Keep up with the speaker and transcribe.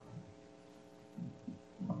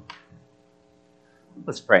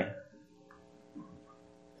Let's pray.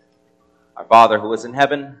 Our Father who is in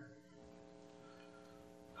heaven,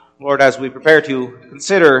 Lord, as we prepare to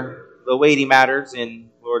consider the weighty matters in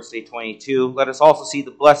Lord's Day 22, let us also see the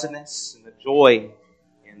blessedness and the joy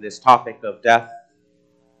in this topic of death,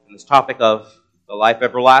 in this topic of the life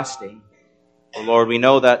everlasting. Oh Lord, we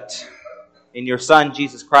know that in your Son,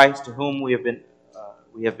 Jesus Christ, to whom we have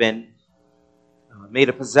been made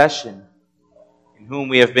a possession, in whom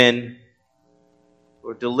we have been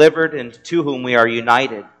delivered, and to whom we are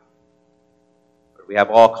united. We have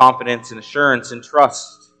all confidence and assurance and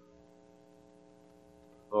trust.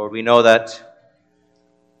 Lord, we know that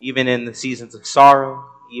even in the seasons of sorrow,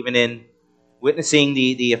 even in witnessing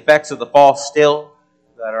the effects of the fall still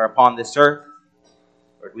that are upon this earth,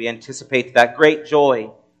 Lord, we anticipate that great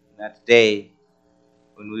joy in that day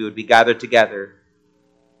when we would be gathered together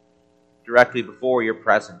directly before your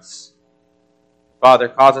presence. Father,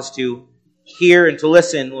 cause us to hear and to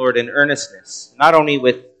listen, Lord, in earnestness, not only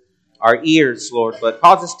with our ears, Lord, but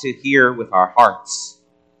cause us to hear with our hearts.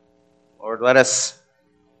 Lord, let us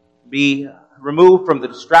be removed from the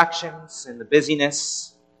distractions and the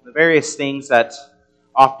busyness, the various things that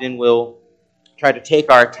often will try to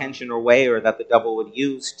take our attention away, or that the devil would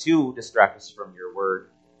use to distract us from your word.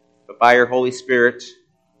 But by your Holy Spirit,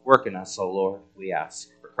 work in us, O Lord, we ask.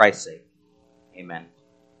 For Christ's sake, amen.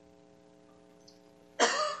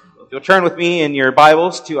 If you'll turn with me in your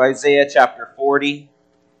Bibles to Isaiah chapter 40.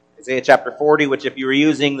 Isaiah chapter 40, which if you were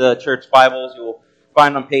using the church Bibles, you will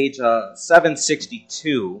find on page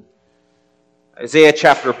 762. Isaiah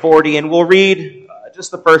chapter 40, and we'll read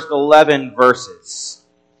just the first 11 verses.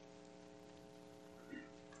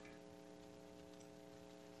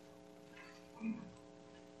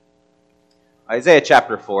 Isaiah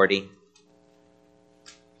chapter 40,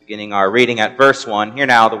 beginning our reading at verse 1. Hear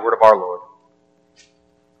now the word of our Lord.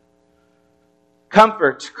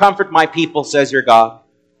 Comfort, comfort my people, says your God.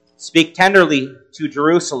 Speak tenderly to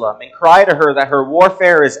Jerusalem, and cry to her that her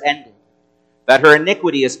warfare is ended, that her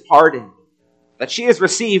iniquity is pardoned, that she has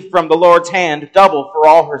received from the Lord's hand double for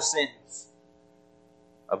all her sins.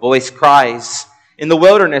 A voice cries, in the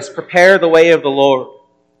wilderness, prepare the way of the Lord.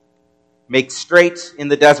 Make straight in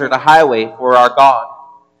the desert a highway for our God.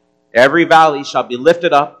 Every valley shall be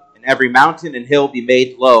lifted up, and every mountain and hill be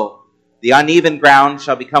made low. The uneven ground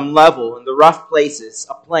shall become level, and the rough places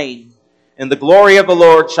a plain. And the glory of the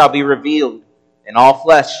Lord shall be revealed, and all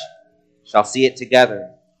flesh shall see it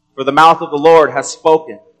together. For the mouth of the Lord has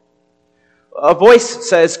spoken. A voice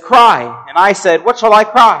says, cry. And I said, what shall I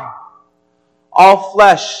cry? All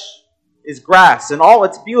flesh is grass, and all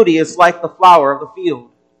its beauty is like the flower of the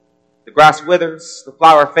field. The grass withers, the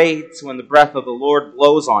flower fades when the breath of the Lord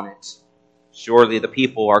blows on it. Surely the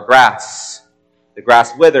people are grass. The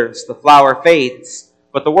grass withers, the flower fades,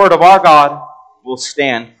 but the word of our God will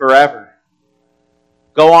stand forever.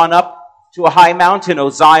 Go on up to a high mountain, O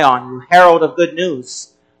Zion, you herald of good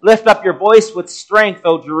news. Lift up your voice with strength,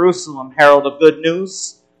 O Jerusalem, herald of good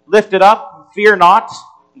news. Lift it up, and fear not,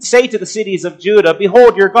 and say to the cities of Judah,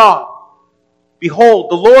 behold your God.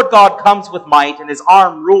 Behold, the Lord God comes with might, and his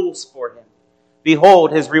arm rules for him.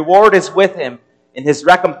 Behold, his reward is with him, and his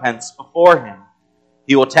recompense before him.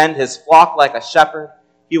 He will tend his flock like a shepherd.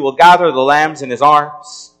 He will gather the lambs in his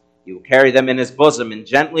arms. He will carry them in his bosom, and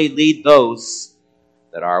gently lead those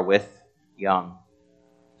that are with young.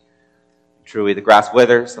 Truly the grass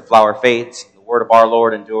withers, the flower fades, and the word of our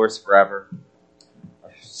Lord endures forever.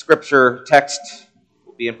 Our scripture text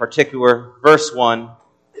will be in particular verse 1.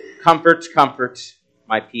 Comfort, comfort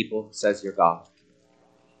my people, says your God.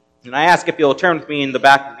 And I ask if you'll turn with me in the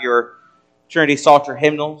back of your Trinity Psalter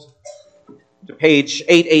hymnals to page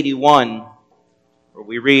 881, where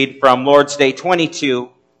we read from Lord's Day 22,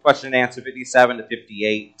 question and answer 57 to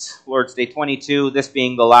 58. Lord's Day 22, this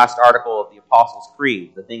being the last article of the Apostles'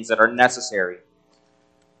 Creed, the things that are necessary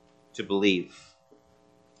to believe.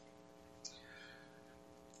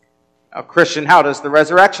 Now, Christian, how does the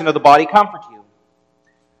resurrection of the body comfort you?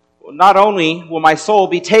 Well, not only will my soul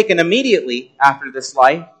be taken immediately after this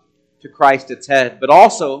life to Christ its head, but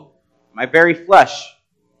also my very flesh,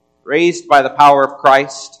 raised by the power of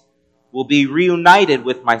Christ, will be reunited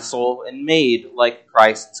with my soul and made like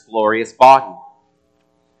Christ's glorious body.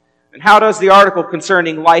 And how does the article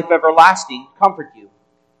concerning life everlasting comfort you?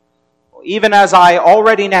 Well, even as I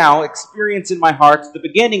already now experience in my heart the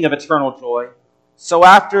beginning of eternal joy, so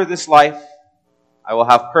after this life I will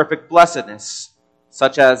have perfect blessedness,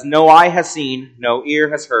 such as no eye has seen, no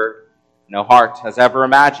ear has heard, no heart has ever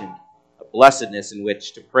imagined, a blessedness in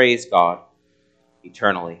which to praise God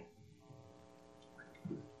eternally.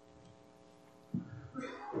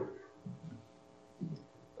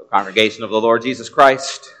 Congregation of the Lord Jesus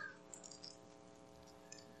Christ.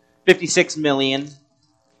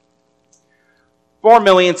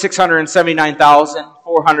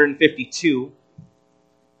 56,4,679,452.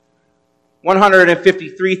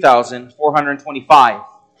 153,425.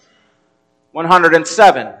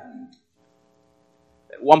 107.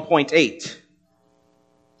 1.8.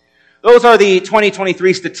 Those are the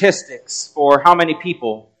 2023 statistics for how many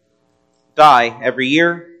people die every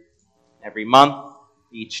year, every month,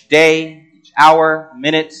 each day, each hour,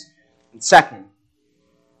 minute, and second.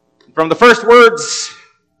 From the first words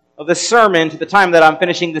of this sermon to the time that I'm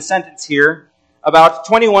finishing the sentence here, about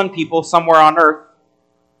 21 people somewhere on earth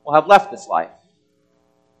will have left this life.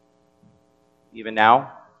 Even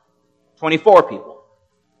now, 24 people.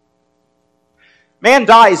 Man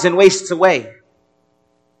dies and wastes away.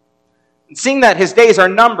 And seeing that his days are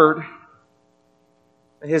numbered,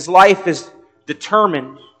 that his life is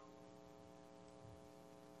determined,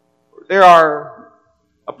 there are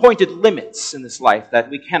appointed limits in this life that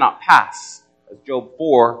we cannot pass, as Job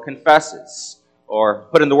 4 confesses. Or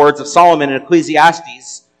put in the words of Solomon in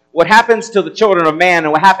Ecclesiastes, what happens to the children of man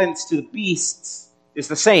and what happens to the beasts is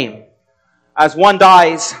the same. As one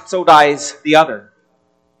dies, so dies the other.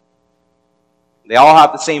 They all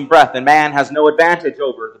have the same breath, and man has no advantage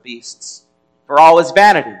over the beasts, for all is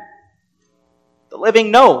vanity. The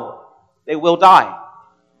living know they will die.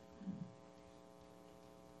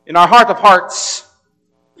 In our heart of hearts,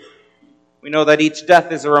 we know that each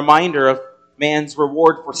death is a reminder of man's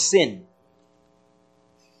reward for sin.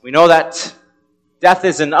 We know that death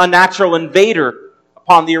is an unnatural invader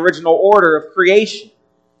upon the original order of creation.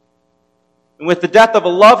 And with the death of a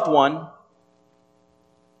loved one,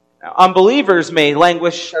 unbelievers may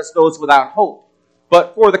languish as those without hope.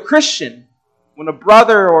 But for the Christian, when a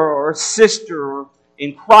brother or sister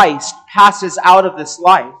in Christ passes out of this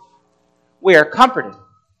life, we are comforted.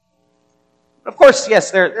 Of course,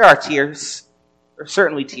 yes, there are tears. There are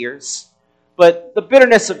certainly tears. But the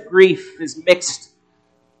bitterness of grief is mixed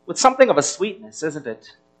with something of a sweetness, isn't it?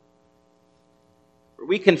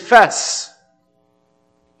 We confess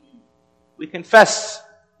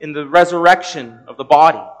in the resurrection of the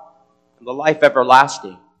body and the life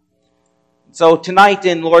everlasting. So tonight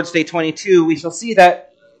in Lord's Day 22, we shall see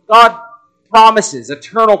that God promises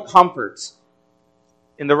eternal comfort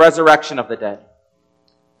in the resurrection of the dead.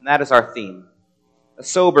 And that is our theme. A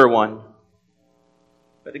sober one,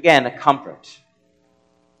 but again, a comfort.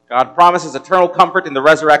 God promises eternal comfort in the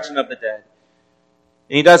resurrection of the dead.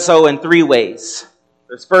 And He does so in three ways.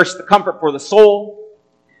 There's first the comfort for the soul.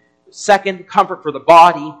 Second, comfort for the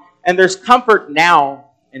body. And there's comfort now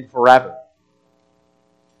and forever.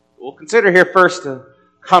 We'll consider here first the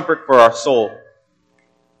comfort for our soul.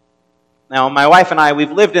 Now, my wife and I,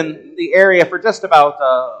 we've lived in the area for just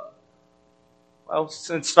about,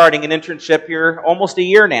 since starting an internship here, almost a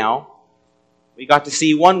year now. We got to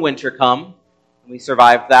see one winter come, and we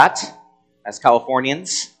survived that as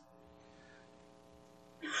Californians.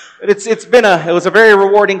 But it was a very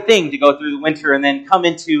rewarding thing to go through the winter and then come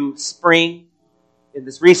into spring in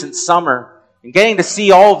this recent summer and getting to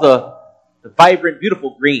see all the vibrant,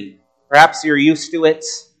 beautiful green. Perhaps you're used to it.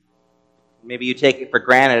 Maybe you take it for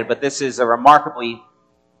granted, but this is a remarkably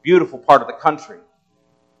beautiful part of the country.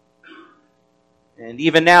 And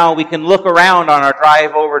even now, we can look around on our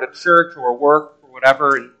drive over to church or work or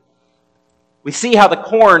whatever, and we see how the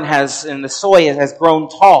corn and the soy has grown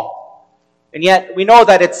tall. And yet, we know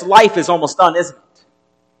that its life is almost done, isn't it?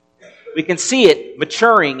 We can see it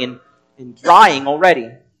maturing and drying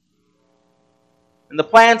already. And the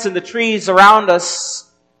plants and the trees around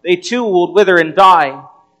us, they too will wither and die.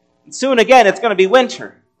 And soon again, it's going to be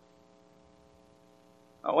winter.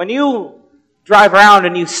 When you drive around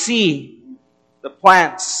and you see the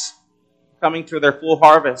plants coming to their full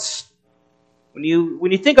harvest, when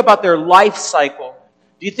you think about their life cycle,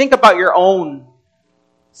 do you think about your own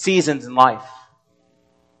seasons in life?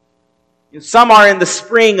 Some are in the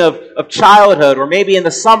spring of childhood, or maybe in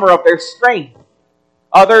the summer of their strength.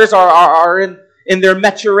 Others are in their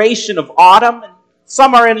maturation of autumn, and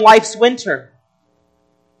some are in life's winter.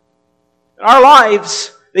 In our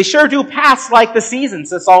lives, they sure do pass like the seasons,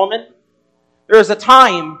 says Solomon. There is a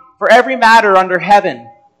time for every matter under heaven.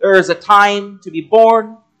 There is a time to be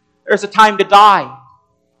born. There is a time to die.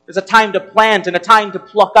 There's a time to plant and a time to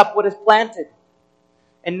pluck up what is planted.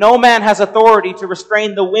 And no man has authority to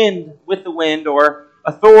restrain the wind with the wind, or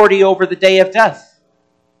authority over the day of death.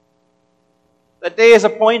 That day is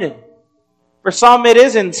appointed. For some it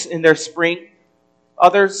is in their spring,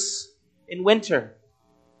 others in winter.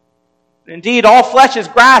 Indeed, all flesh is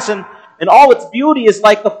grass, and all its beauty is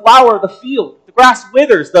like the flower of the field. The grass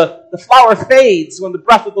withers, the flower fades when the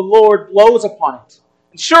breath of the Lord blows upon it.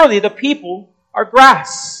 And surely the people are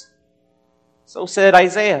grass. So said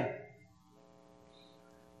Isaiah.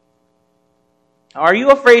 Are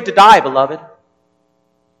you afraid to die, beloved? Are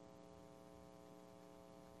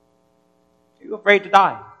you afraid to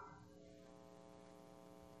die?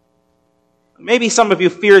 Maybe some of you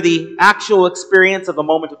fear the actual experience of the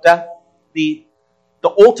moment of death, the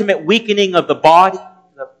ultimate weakening of the body,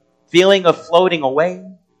 the feeling of floating away.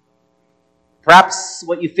 Perhaps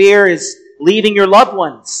what you fear is leaving your loved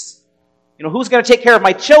ones. Who's going to take care of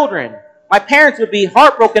my children? My parents would be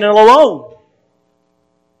heartbroken and alone.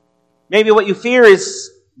 Maybe what you fear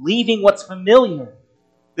is leaving what's familiar.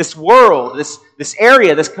 This world, this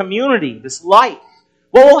area, this community, this life.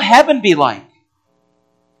 What will heaven be like?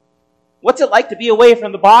 What's it like to be away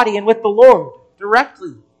from the body and with the Lord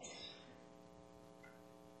directly?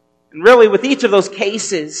 And really, with each of those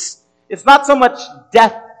cases, it's not so much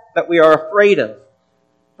death that we are afraid of.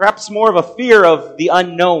 Perhaps more of a fear of the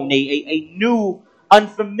unknown, a new,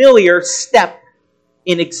 unfamiliar step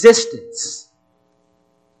in existence.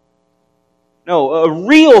 No, a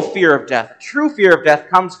real fear of death, a true fear of death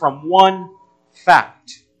comes from one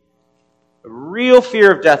fact. A real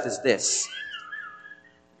fear of death is this.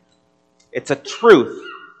 It's a truth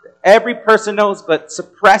that every person knows but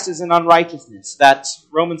suppresses in unrighteousness. That's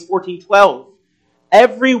Romans 14:12.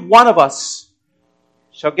 Every one of us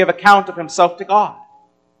shall give account of himself to God.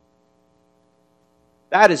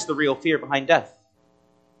 That is the real fear behind death.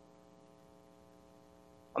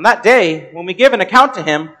 On that day, when we give an account to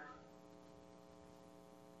Him,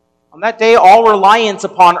 on that day, all reliance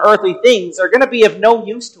upon earthly things are going to be of no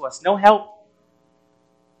use to us, no help.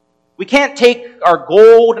 We can't take our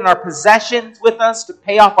gold and our possessions with us to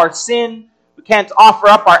pay off our sin. We can't offer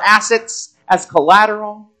up our assets as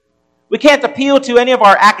collateral. We can't appeal to any of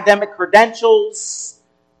our academic credentials.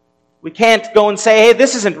 We can't go and say, hey,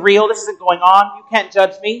 this isn't real, this isn't going on. You can't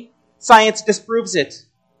judge me. Science disproves it.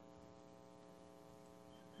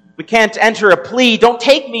 We can't enter a plea, don't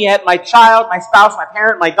take me yet, my child, my spouse, my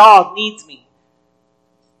parent, my dog needs me.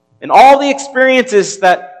 And all the experiences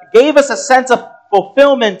that gave us a sense of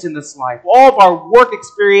fulfillment in this life, all of our work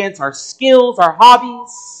experience, our skills, our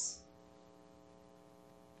hobbies,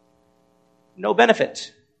 no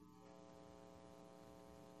benefit.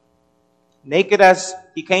 Naked as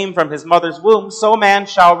he came from his mother's womb, so man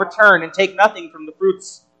shall return and take nothing from the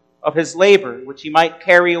fruits of his labor, which he might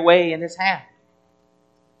carry away in his hand.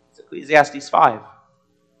 It's Ecclesiastes 5.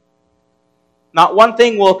 Not one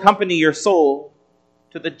thing will accompany your soul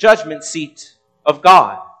to the judgment seat of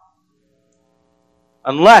God,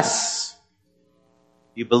 unless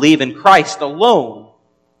you believe in Christ alone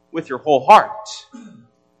with your whole heart.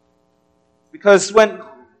 Because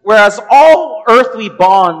whereas all earthly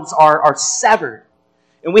bonds are severed,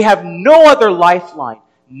 and we have no other lifeline,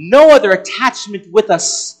 no other attachment with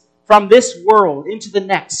us from this world into the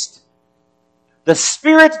next, the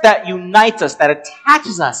Spirit that unites us, that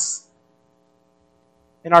attaches us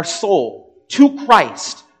in our soul to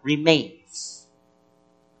Christ remains.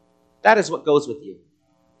 That is what goes with you.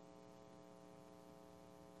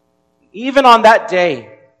 Even on that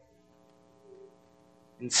day,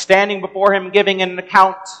 in standing before Him giving an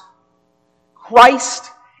account, Christ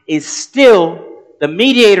is still the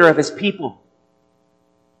mediator of His people.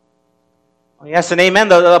 Oh, yes and amen.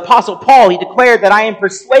 The Apostle Paul, he declared that I am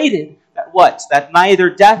persuaded that what? That neither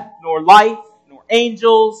death nor life, nor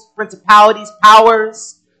angels, principalities,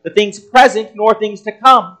 powers, the things present nor things to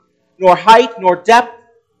come, nor height nor depth,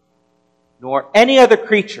 nor any other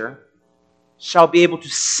creature shall be able to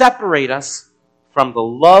separate us from the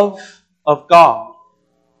love of God,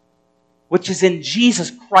 which is in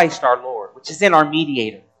Jesus Christ our Lord, which is in our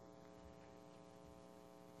mediator.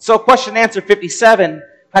 So question and answer 57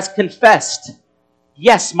 has confessed,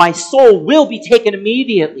 yes, my soul will be taken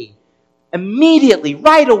immediately,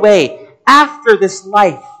 right away, after this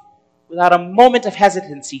life, without a moment of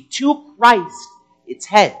hesitancy, to Christ, its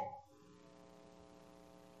head.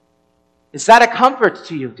 Is that a comfort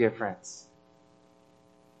to you, dear friends?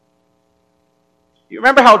 You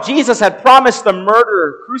remember how Jesus had promised the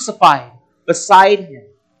murderer crucified beside Him,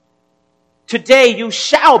 today you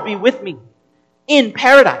shall be with me in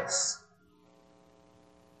paradise.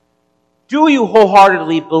 Do you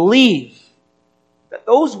wholeheartedly believe that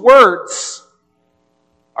those words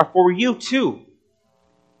are for you too?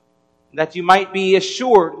 That you might be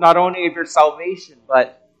assured not only of your salvation,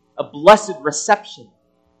 but a blessed reception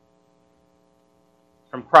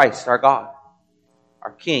from Christ our God,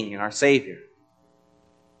 our King and our Savior.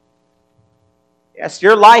 Yes,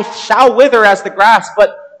 your life shall wither as the grass,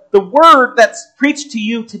 but the word that's preached to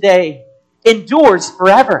you today endures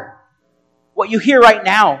forever. What you hear right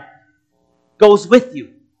now goes with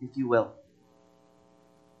you, if you will.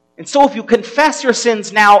 And so if you confess your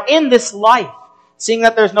sins now in this life, seeing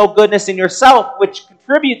that there's no goodness in yourself which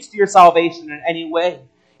contributes to your salvation in any way,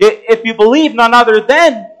 if you believe none other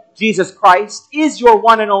than Jesus Christ is your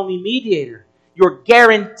one and only mediator, your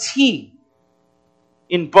guarantee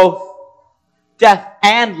in both death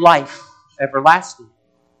and life everlasting,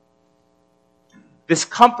 this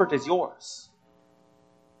comfort is yours.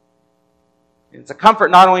 It's a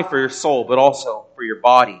comfort not only for your soul, but also for your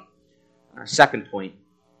body. And our second point.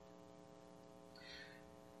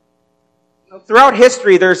 Throughout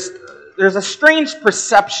history, there's a strange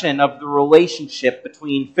perception of the relationship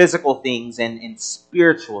between physical things and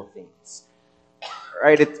spiritual things.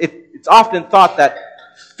 Right? It's often thought that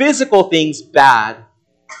physical things bad,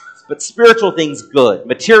 but spiritual things good.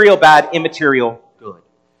 Material bad, immaterial good.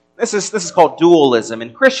 This is called dualism,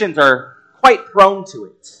 and Christians are quite prone to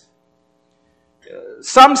it.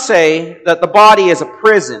 Some say that the body is a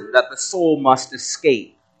prison that the soul must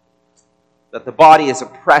escape, that the body is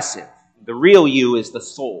oppressive. The real you is the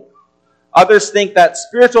soul. Others think that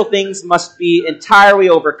spiritual things must be entirely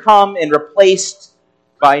overcome and replaced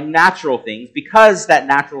by natural things because that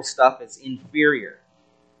natural stuff is inferior.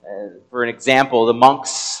 For an example, the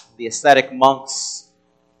monks, the ascetic monks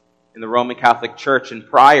in the Roman Catholic Church and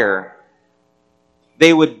prior,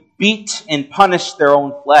 they would beat and punish their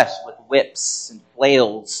own flesh with whips and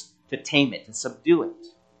flails to tame it, to subdue it.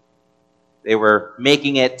 They were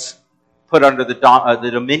making it put under the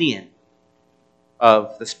dominion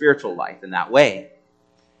of the spiritual life in that way.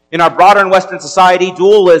 In our broader and Western society,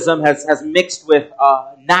 dualism has mixed with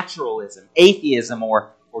naturalism, atheism,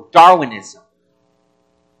 or Darwinism.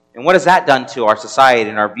 And what has that done to our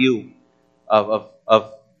society and our view of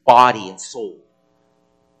body and soul?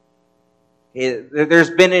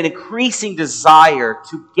 There's been an increasing desire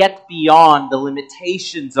to get beyond the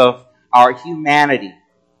limitations of our humanity.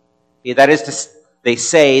 That is, they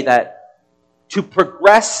say that to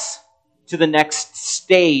progress to the next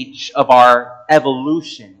stage of our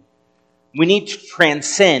evolution, we need to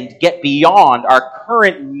transcend, get beyond our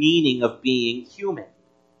current meaning of being human.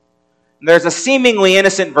 And there's a seemingly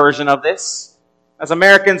innocent version of this, as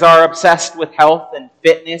Americans are obsessed with health and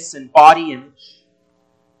fitness and body image.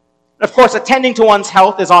 And of course, attending to one's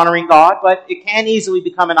health is honoring God, but it can easily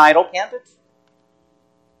become an idol, can't it?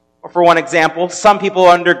 Or for one example, some people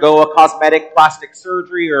undergo a cosmetic plastic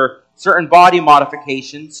surgery or certain body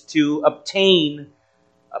modifications to obtain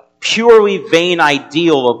a purely vain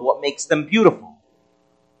ideal of what makes them beautiful.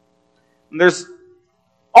 And there's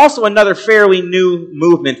also another fairly new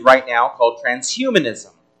movement right now called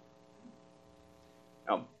transhumanism.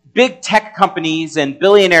 Now, big tech companies and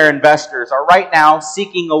billionaire investors are right now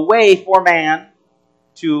seeking a way for man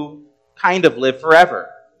to kind of live forever.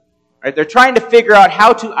 Right? They're trying to figure out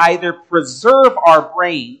how to either preserve our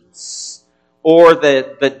brains or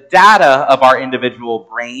the data of our individual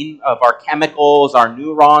brain, of our chemicals, our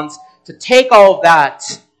neurons, to take all of that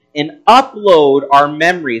and upload our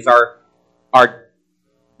memories, our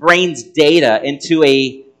brain's data into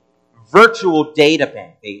a virtual data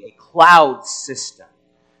bank, a cloud system.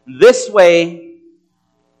 This way,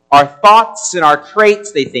 our thoughts and our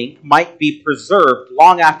traits, they think, might be preserved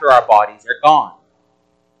long after our bodies are gone.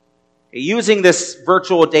 Using this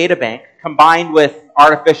virtual data bank combined with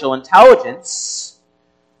artificial intelligence,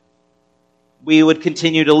 we would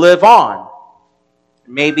continue to live on.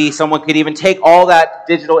 Maybe someone could even take all that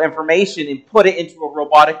digital information and put it into a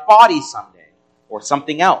robotic body someday, or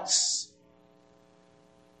something else.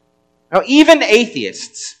 Now, even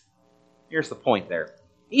atheists, here's the point there,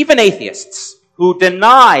 even atheists who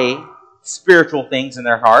deny spiritual things in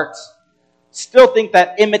their hearts still think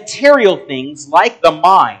that immaterial things like the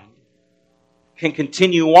mind can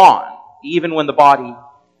continue on, even when the body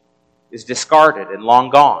is discarded and long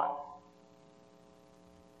gone.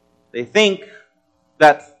 They think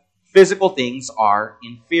that physical things are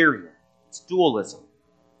inferior. It's dualism.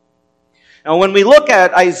 Now, when we look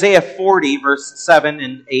at Isaiah 40, verse 7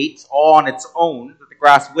 and 8, all on its own, that the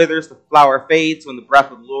grass withers, the flower fades, when the breath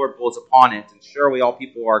of the Lord blows upon it, and surely all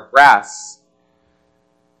people are grass,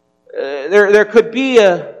 there could be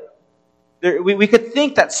we could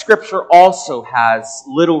think that Scripture also has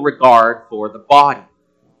little regard for the body.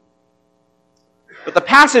 But the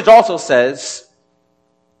passage also says,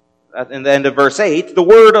 in the end of verse 8, the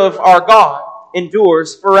word of our God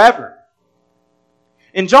endures forever.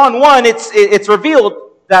 In John 1, it's revealed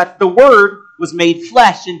that the Word was made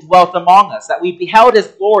flesh and dwelt among us, that we beheld His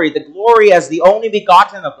glory, the glory as the only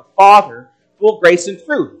begotten of the Father, full of grace and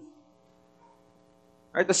truth.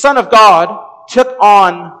 Right? The Son of God took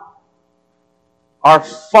on our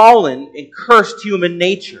fallen and cursed human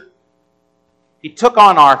nature. He took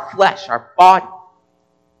on our flesh, our body,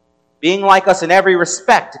 being like us in every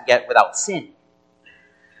respect, and yet without sin.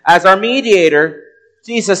 As our mediator,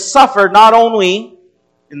 Jesus suffered not only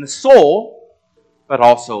in the soul, but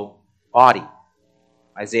also body.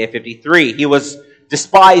 Isaiah 53, he was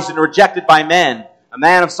despised and rejected by men, a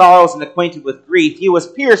man of sorrows and acquainted with grief. He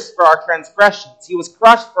was pierced for our transgressions. He was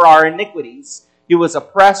crushed for our iniquities. He was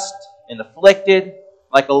oppressed and afflicted,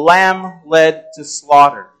 like a lamb led to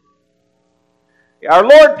slaughter. Our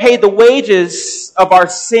Lord paid the wages of our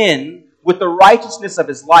sin with the righteousness of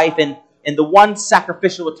his life and the one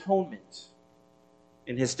sacrificial atonement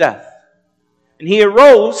in his death. And he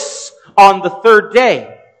arose on the third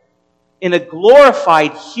day in a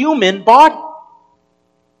glorified human body,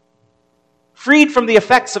 freed from the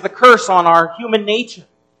effects of the curse on our human nature.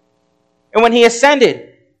 And when he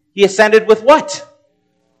ascended with what?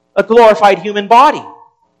 A glorified human body.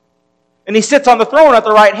 And he sits on the throne at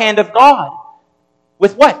the right hand of God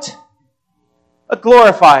with what? A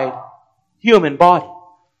glorified human body.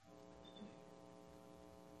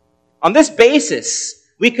 On this basis,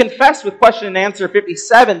 we confess with question and answer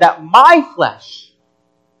 57 that my flesh,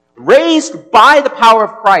 raised by the power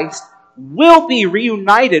of Christ, will be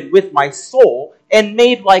reunited with my soul and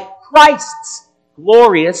made like Christ's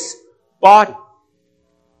glorious body.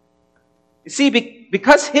 You see,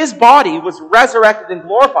 because his body was resurrected and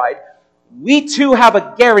glorified, we too have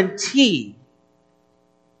a guarantee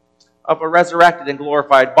of a resurrected and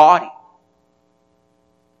glorified body.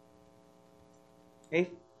 Okay?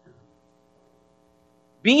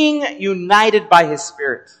 Being united by his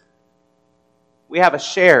Spirit, we have a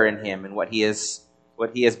share in him and what he has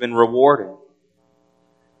been rewarded.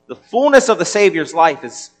 The fullness of the Savior's life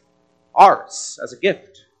is ours as a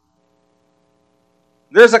gift.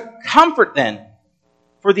 There's a comfort then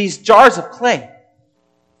for these jars of clay.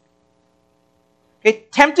 Okay,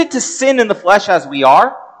 tempted to sin in the flesh as we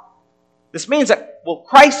are, this means that,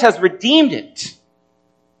 Christ has redeemed it.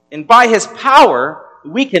 And by his power,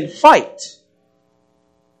 we can fight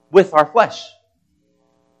with our flesh.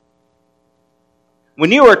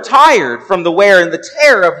 When you are tired from the wear and the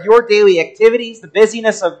tear of your daily activities, the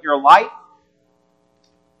busyness of your life,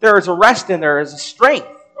 there is a rest and there is a strength,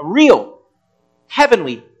 a real,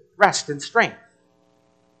 heavenly rest and strength.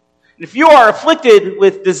 And if you are afflicted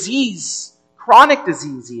with disease, chronic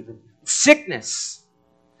disease even, sickness,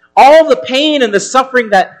 all the pain and the suffering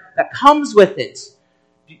that comes with it,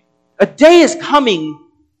 a day is coming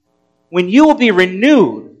when you will be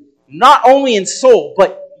renewed, not only in soul,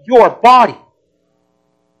 but your body.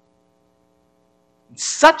 And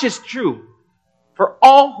such is true for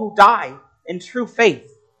all who die in true faith.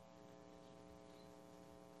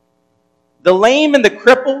 The lame and the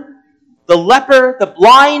crippled, the leper, the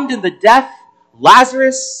blind and the deaf,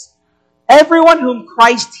 Lazarus, everyone whom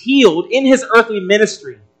Christ healed in his earthly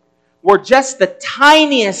ministry were just the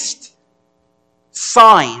tiniest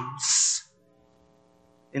signs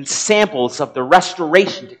and samples of the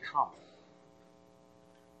restoration to come.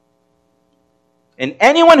 And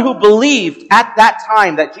anyone who believed at that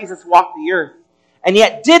time that Jesus walked the earth and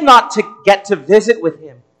yet did not get to visit with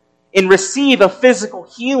him and receive a physical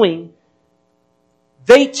healing,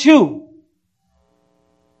 they too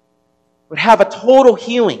would have a total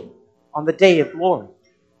healing on the day of glory.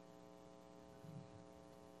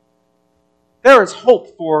 There is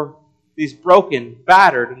hope for these broken,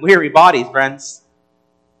 battered, and weary bodies, friends.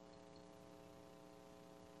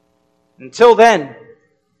 Until then,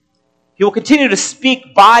 he will continue to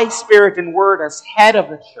speak by Spirit and Word as head of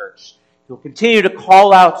the church. He will continue to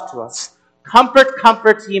call out to us, "Comfort,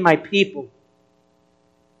 comfort ye my people."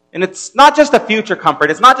 And it's not just a future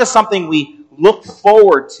comfort. It's not just something we look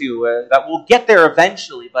forward to, that we'll get there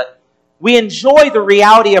eventually, but we enjoy the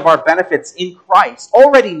reality of our benefits in Christ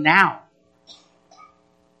already now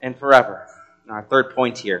and forever. And our third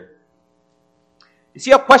point here. You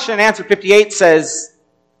see how question and answer 58 says,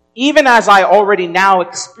 "Even as I already now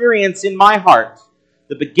experience in my heart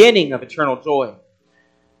the beginning of eternal joy."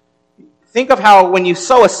 Think of how when you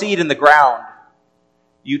sow a seed in the ground,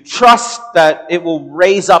 you trust that it will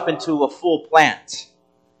raise up into a full plant.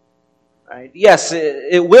 Right? Yes,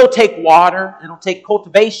 it will take water, it'll take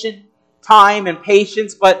cultivation, time, and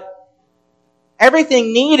patience, but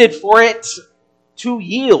everything needed for it to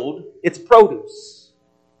yield its produce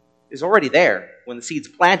is already there when the seed's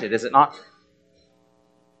planted, is it not?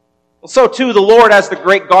 Well, so too, the Lord, as the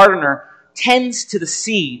great gardener, tends to the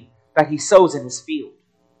seed that he sows in his field.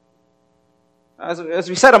 As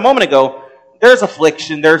we said a moment ago, there's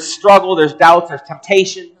affliction, there's struggle, there's doubts, there's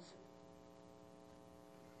temptation.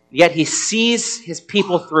 Yet he sees his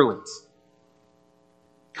people through it.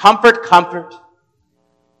 Comfort, comfort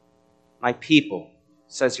my people,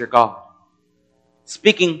 says your God.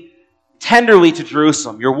 Speaking tenderly to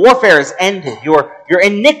Jerusalem, your warfare is ended. Your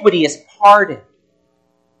iniquity is pardoned.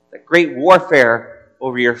 That great warfare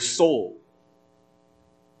over your soul.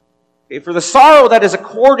 Okay, for the sorrow that is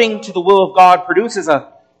according to the will of God produces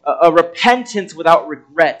a repentance without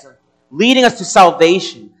regret, leading us to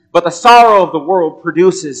salvation. But the sorrow of the world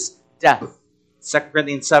produces death. 2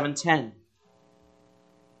 Corinthians 7:10.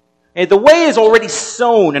 Okay, the way is already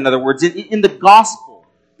sown, in other words, in the gospel.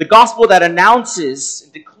 The gospel that announces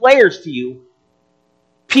and declares to you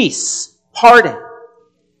peace, pardon,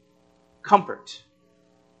 comfort.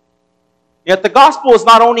 Yet the gospel is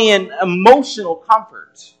not only an emotional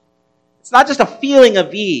comfort. It's not just a feeling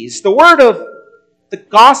of ease. The word of the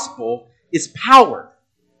gospel is power.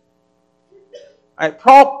 Right,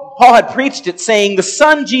 Paul had preached it saying, the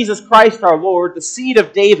Son Jesus Christ our Lord, the seed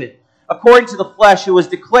of David, according to the flesh, who was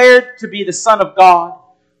declared to be the Son of God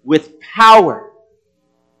with power,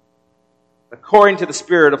 according to the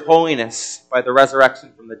Spirit of holiness by the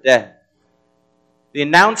resurrection from the dead. The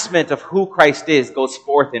announcement of who Christ is goes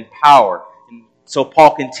forth in power. And so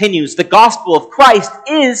Paul continues, the gospel of Christ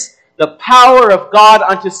is the power of God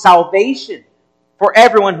unto salvation for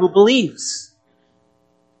everyone who believes.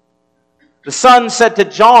 The Son said to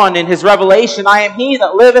John in his revelation, I am he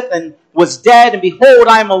that liveth and was dead, and behold,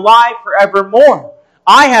 I am alive forevermore.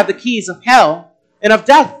 I have the keys of hell and of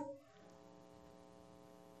death.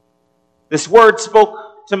 This word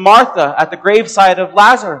spoke to Martha at the graveside of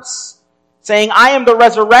Lazarus, saying, I am the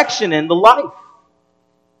resurrection and the life.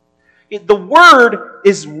 The word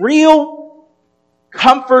is real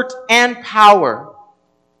comfort and power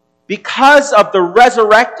because of the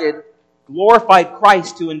resurrected, glorified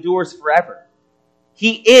Christ who endures forever.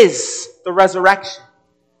 He is the resurrection.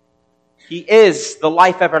 He is the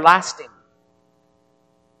life everlasting.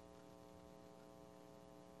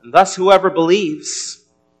 And thus whoever believes,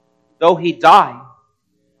 though he die,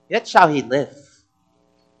 yet shall he live.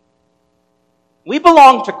 We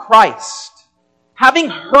belong to Christ. Having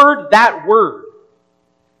heard that word,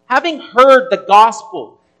 having heard the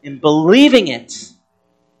gospel and believing it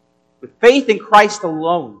with faith in Christ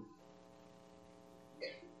alone,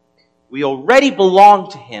 we already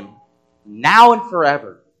belong to Him now and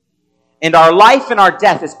forever. And our life and our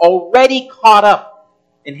death is already caught up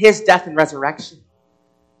in His death and resurrection.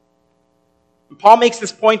 And Paul makes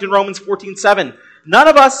this point in Romans 14:7. None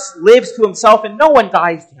of us lives to himself, and no one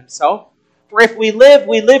dies to himself. For if we live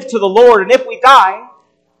to the Lord, and if we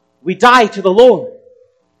die to the Lord.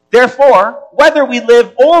 Therefore, whether we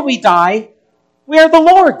live or we die, we are the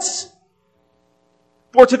Lord's.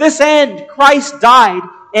 For to this end Christ died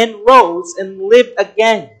and rose and lived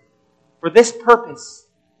again, for this purpose,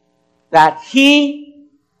 that He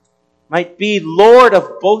might be Lord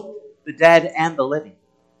of both the dead and the living.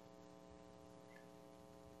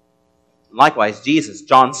 Likewise, Jesus,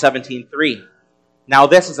 John 17:3. Now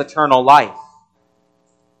this is eternal life,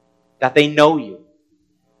 that they know you,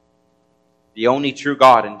 the only true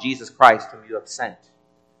God, and Jesus Christ whom you have sent.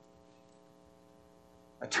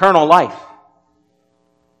 Eternal life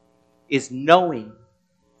is knowing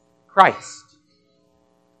Christ.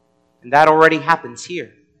 And that already happens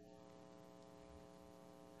here.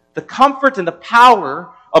 The comfort and the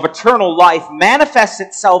power of eternal life manifests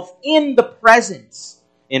itself in the presence,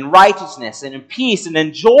 in righteousness, and in peace, and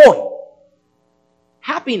in joy,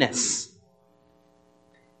 happiness.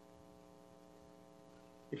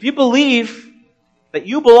 If you believe that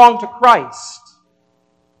you belong to Christ,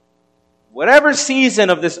 whatever season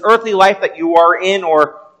of this earthly life that you are in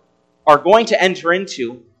or are going to enter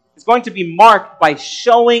into, is going to be marked by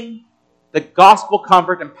showing the gospel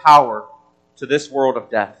comfort and power to this world of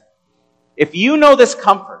death. If you know this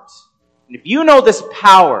comfort, and if you know this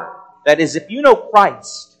power, that is, if you know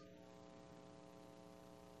Christ,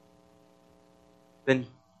 then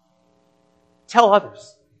tell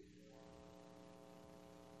others.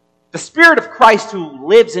 The Spirit of Christ who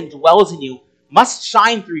lives and dwells in you must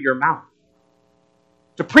shine through your mouth.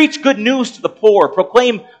 To preach good news to the poor,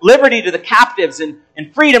 proclaim liberty to the captives and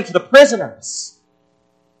freedom to the prisoners.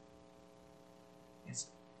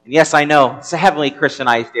 And yes, I know, it's a heavily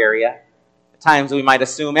Christianized area. At times we might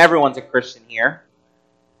assume everyone's a Christian here.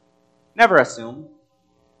 Never assume.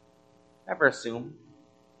 Never assume.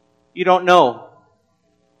 You don't know.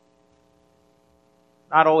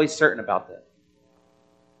 Not always certain about that.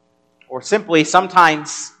 Or simply,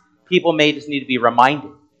 sometimes people may just need to be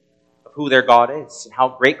reminded of who their God is and how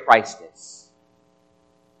great Christ is.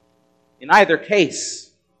 In either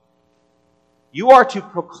case, you are to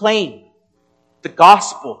proclaim the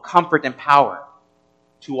gospel, comfort, and power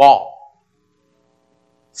to all.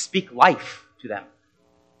 Speak life to them.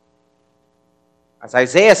 As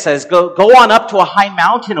Isaiah says, go on up to a high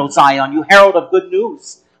mountain, O Zion, you herald of good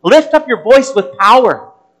news. Lift up your voice with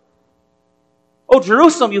power. O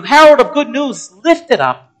Jerusalem, you herald of good news, lift it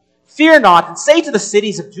up. Fear not, and say to the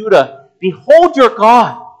cities of Judah, behold your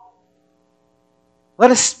God.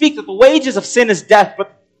 Let us speak that the wages of sin is death,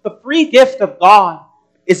 but the free gift of God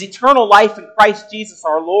is eternal life in Christ Jesus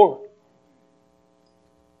our Lord.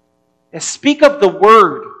 And speak of the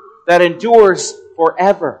word that endures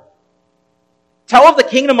forever. Tell of the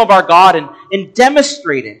kingdom of our God and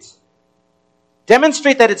demonstrate it.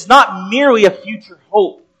 Demonstrate that it's not merely a future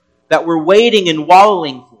hope that we're waiting and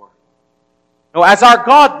wallowing for. No, as our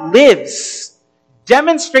God lives,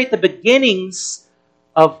 demonstrate the beginnings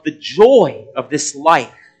of the joy of this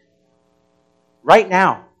life right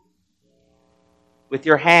now with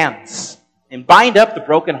your hands and bind up the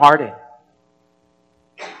brokenhearted.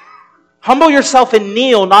 Humble yourself and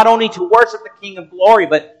kneel not only to worship the King of glory,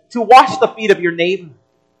 but to wash the feet of your neighbor.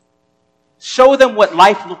 Show them what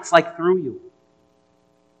life looks like through you.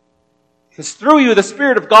 Because through you, the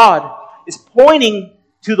Spirit of God is pointing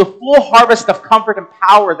to the full harvest of comfort and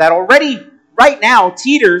power that already, right now,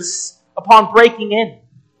 teeters upon breaking in.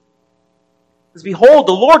 Because behold,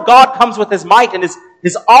 the Lord God comes with His might, and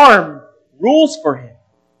His arm rules for Him.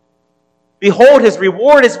 Behold, His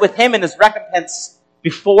reward is with Him, and His recompense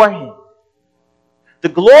before Him. The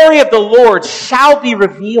glory of the Lord shall be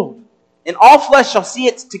revealed, and all flesh shall see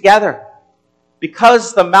it together,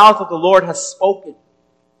 because the mouth of the Lord has spoken.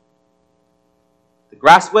 The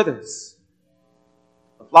grass withers,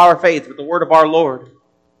 the flower fades, but the word of our Lord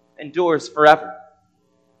endures forever.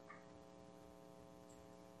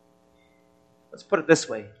 Let's put it this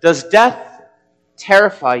way. Does death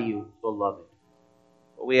terrify you, beloved?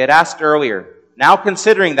 What we had asked earlier, now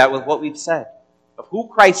considering that with what we've said, of who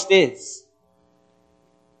Christ is,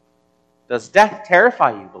 does death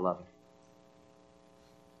terrify you, beloved?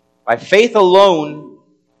 By faith alone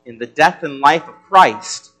in the death and life of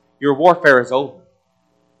Christ, your warfare is over.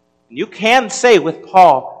 And you can say with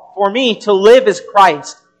Paul, for me to live is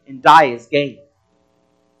Christ and die is gain.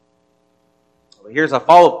 Well, here's a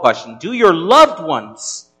follow-up question. Do your loved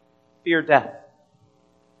ones fear death?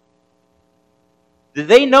 Do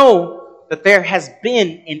they know that there has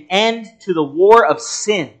been an end to the war of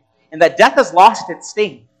sin and that death has lost its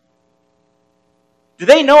sting? Do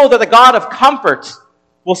they know that the God of comfort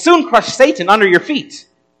will soon crush Satan under your feet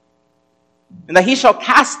and that He shall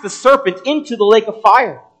cast the serpent into the lake of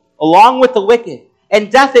fire along with the wicked,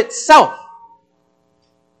 and death itself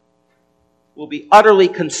will be utterly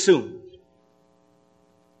consumed?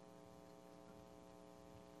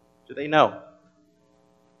 Do they know?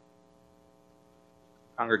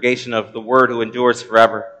 Congregation of the Word who endures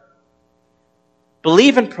forever,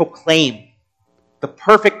 believe and proclaim the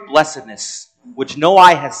perfect blessedness which no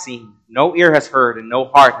eye has seen, no ear has heard, and no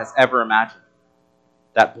heart has ever imagined.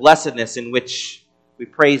 That blessedness in which we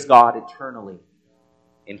praise God eternally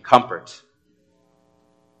in comfort,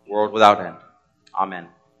 world without end. Amen.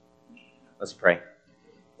 Let's pray.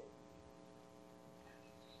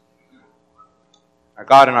 Our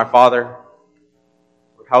God and our Father,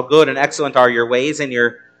 how good and excellent are your ways and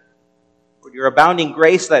your abounding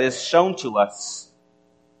grace that is shown to us.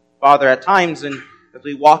 Father, at times as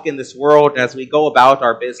we walk in this world, as we go about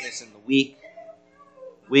our business in the week,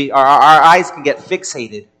 our eyes can get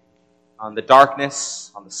fixated on the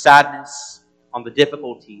darkness, on the sadness, on the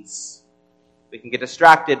difficulties. We can get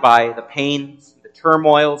distracted by the pains, the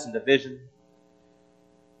turmoils, and division.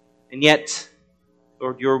 And yet,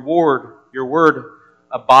 Lord, your word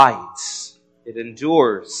abides. It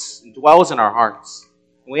endures and dwells in our hearts.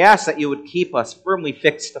 And we ask that you would keep us firmly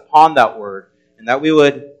fixed upon that word, and that we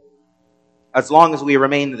would, as long as we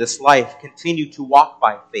remain in this life, continue to walk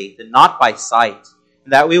by faith and not by sight.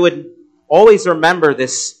 And that we would always remember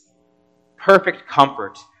this perfect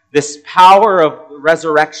comfort, this power of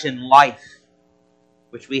resurrection life,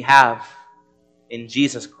 which we have in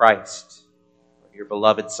Jesus Christ, your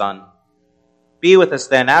beloved Son. Be with us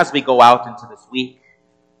then as we go out into this week,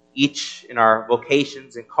 each in our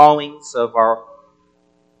vocations and callings of our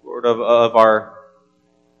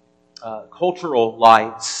cultural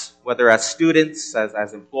lives, whether as students,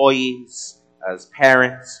 as employees, as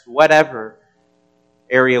parents, whatever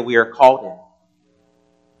area we are called in.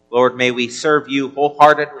 Lord, may we serve you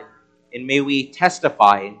wholeheartedly, and may we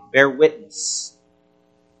testify and bear witness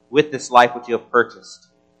with this life which you have purchased.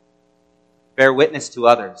 Bear witness to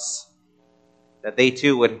others, that they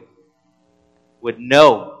too would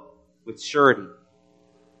know with surety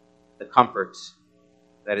the comfort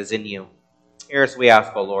that is in you. Hear us, we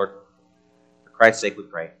ask, O Lord. For Christ's sake we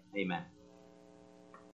pray. Amen.